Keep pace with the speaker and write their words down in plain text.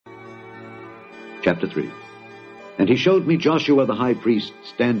Chapter 3. And he showed me Joshua the high priest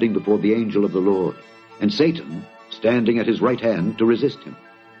standing before the angel of the Lord, and Satan standing at his right hand to resist him.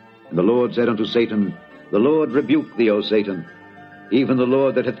 And the Lord said unto Satan, The Lord rebuke thee, O Satan. Even the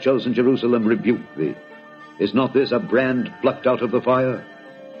Lord that hath chosen Jerusalem rebuke thee. Is not this a brand plucked out of the fire?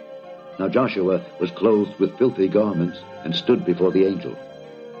 Now Joshua was clothed with filthy garments, and stood before the angel.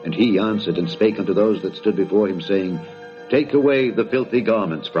 And he answered and spake unto those that stood before him, saying, Take away the filthy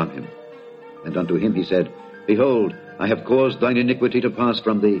garments from him. And unto him he said, Behold, I have caused thine iniquity to pass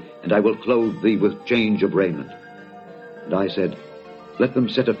from thee, and I will clothe thee with change of raiment. And I said, Let them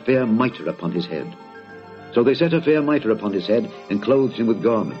set a fair mitre upon his head. So they set a fair mitre upon his head, and clothed him with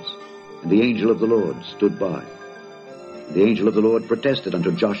garments. And the angel of the Lord stood by. And the angel of the Lord protested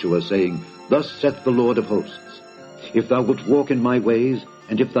unto Joshua, saying, Thus saith the Lord of hosts, If thou wilt walk in my ways,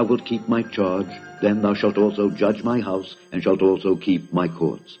 and if thou wilt keep my charge, then thou shalt also judge my house, and shalt also keep my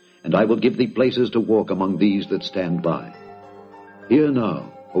courts. And I will give thee places to walk among these that stand by. Hear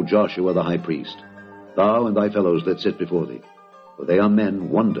now, O Joshua the high priest, thou and thy fellows that sit before thee, for they are men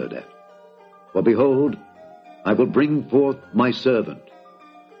wondered at. For behold, I will bring forth my servant,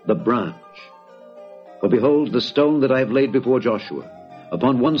 the branch. For behold, the stone that I have laid before Joshua,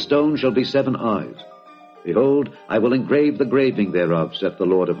 upon one stone shall be 7 eyes. Behold, I will engrave the graving thereof, saith the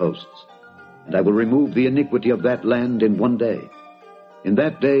Lord of hosts. And I will remove the iniquity of that land in one day. In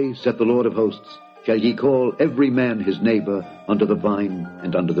that day, saith the Lord of hosts, shall ye call every man his neighbor under the vine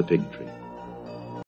and under the fig tree.